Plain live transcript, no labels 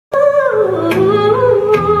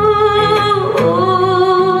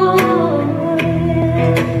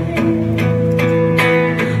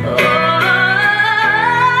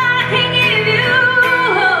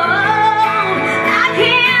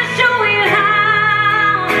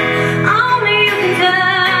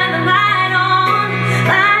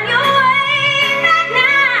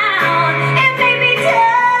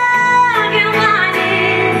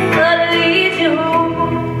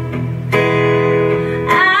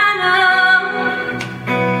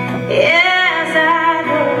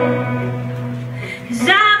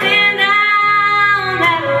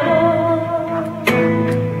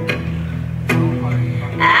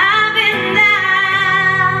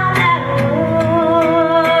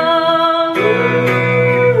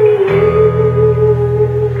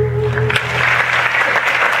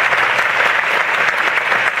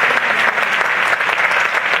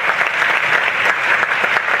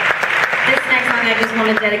I just want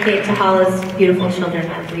to dedicate to Hala's beautiful children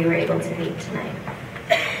that we were able to meet tonight.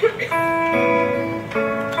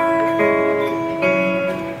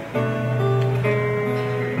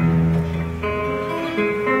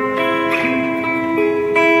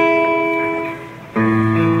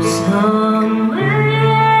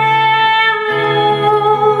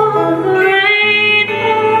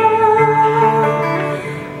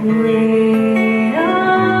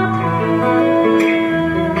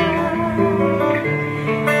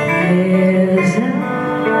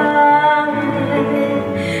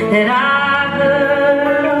 That I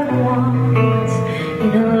heard of once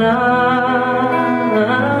in a lullaby.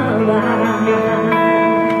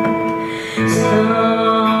 Somewhere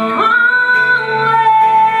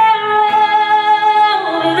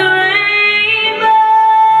over the rainbow,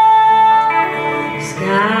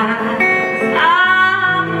 skies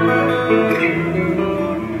are blue,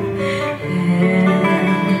 and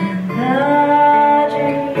the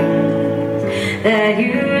dreams that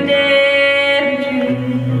you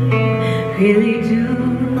really do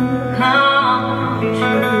come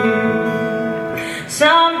true.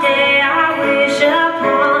 Someday I wish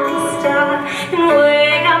upon a star and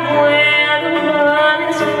wake up where the world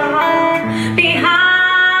is far behind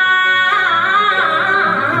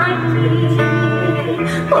me,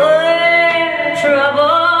 where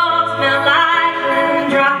troubles smell like lemon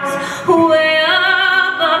drops, way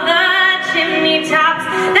above the chimney tops.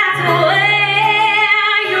 That's where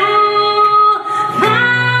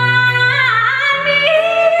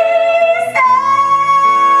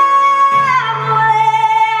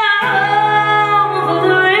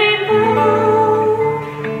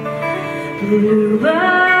bluebirds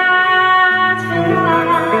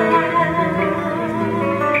fly,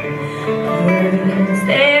 birds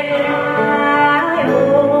they fly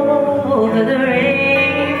over the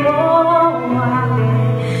rainbow. Why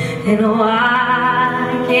and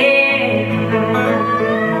why can't I?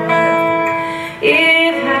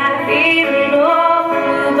 If happy little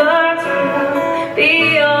bluebirds fly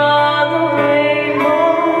beyond the rainbow,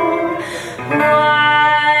 why?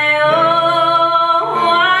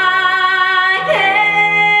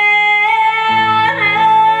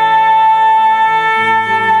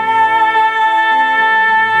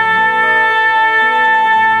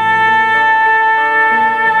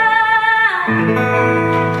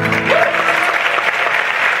 Thank you.